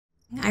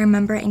I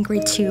remember in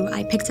grade 2,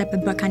 I picked up a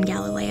book on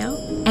Galileo,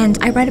 and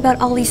I read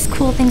about all these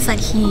cool things that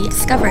he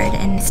discovered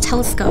in his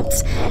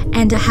telescopes,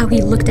 and how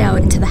he looked out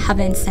into the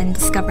heavens and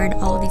discovered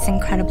all of these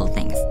incredible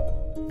things.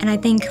 And I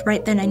think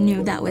right then I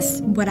knew that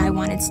was what I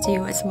wanted to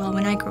do as well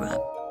when I grew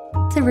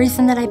up. The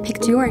reason that I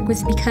picked York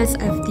was because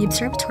of the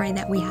observatory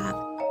that we have.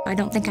 I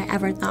don't think I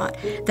ever thought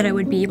that I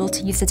would be able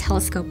to use a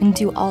telescope and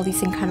do all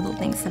these incredible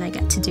things that I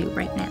get to do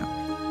right now.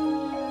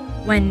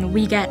 When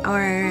we get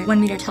our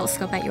 1-meter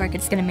telescope at York,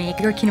 it's going to make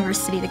York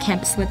University the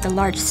campus with the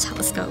largest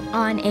telescope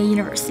on a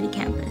university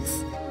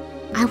campus.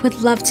 I would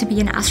love to be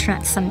an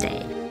astronaut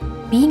someday.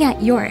 Being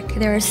at York,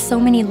 there are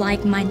so many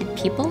like-minded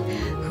people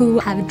who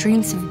have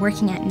dreams of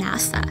working at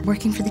NASA,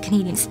 working for the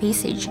Canadian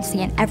Space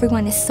Agency, and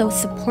everyone is so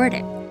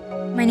supportive.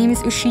 My name is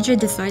Ushieja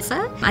de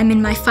Zoysa. I'm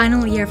in my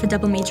final year of a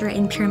double major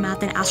in pure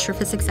math and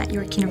astrophysics at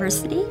York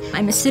University.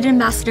 I'm a student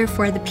ambassador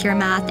for the pure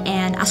math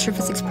and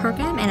astrophysics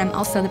program, and I'm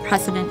also the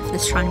president of the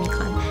astronomy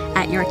club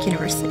at York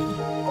University.